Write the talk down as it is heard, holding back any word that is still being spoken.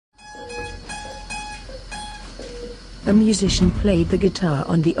a musician played the guitar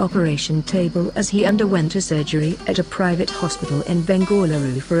on the operation table as he underwent a surgery at a private hospital in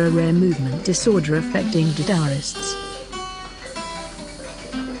Bengaluru for a rare movement disorder affecting guitarists.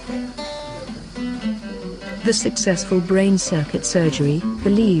 The successful brain circuit surgery,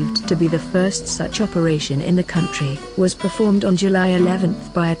 believed to be the first such operation in the country, was performed on July 11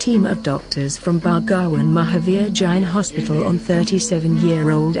 by a team of doctors from Bhagawan Mahaveer Jain Hospital on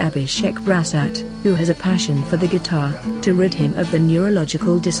 37-year-old Abishek Prasad, who has a passion for the guitar, to rid him of the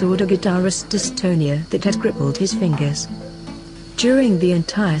neurological disorder guitarist dystonia that had crippled his fingers. During the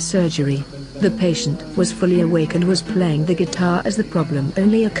entire surgery, the patient was fully awake and was playing the guitar, as the problem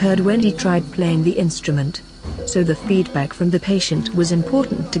only occurred when he tried playing the instrument. So the feedback from the patient was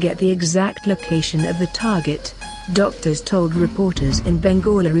important to get the exact location of the target, doctors told reporters in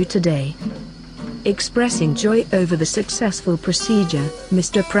Bengaluru today. Expressing joy over the successful procedure,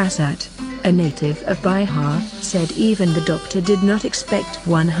 Mr. Prasad, a native of Bihar, said even the doctor did not expect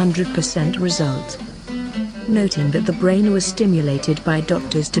 100% result. Noting that the brain was stimulated by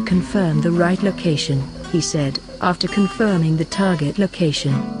doctors to confirm the right location, he said, after confirming the target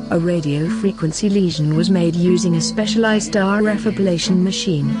location, a radio frequency lesion was made using a specialized RF ablation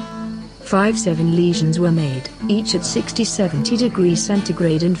machine. 5-7 lesions were made, each at 60-70 degrees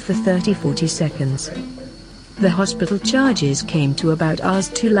centigrade and for 30-40 seconds. The hospital charges came to about Rs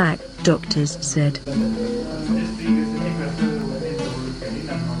 2 lakh, doctors said.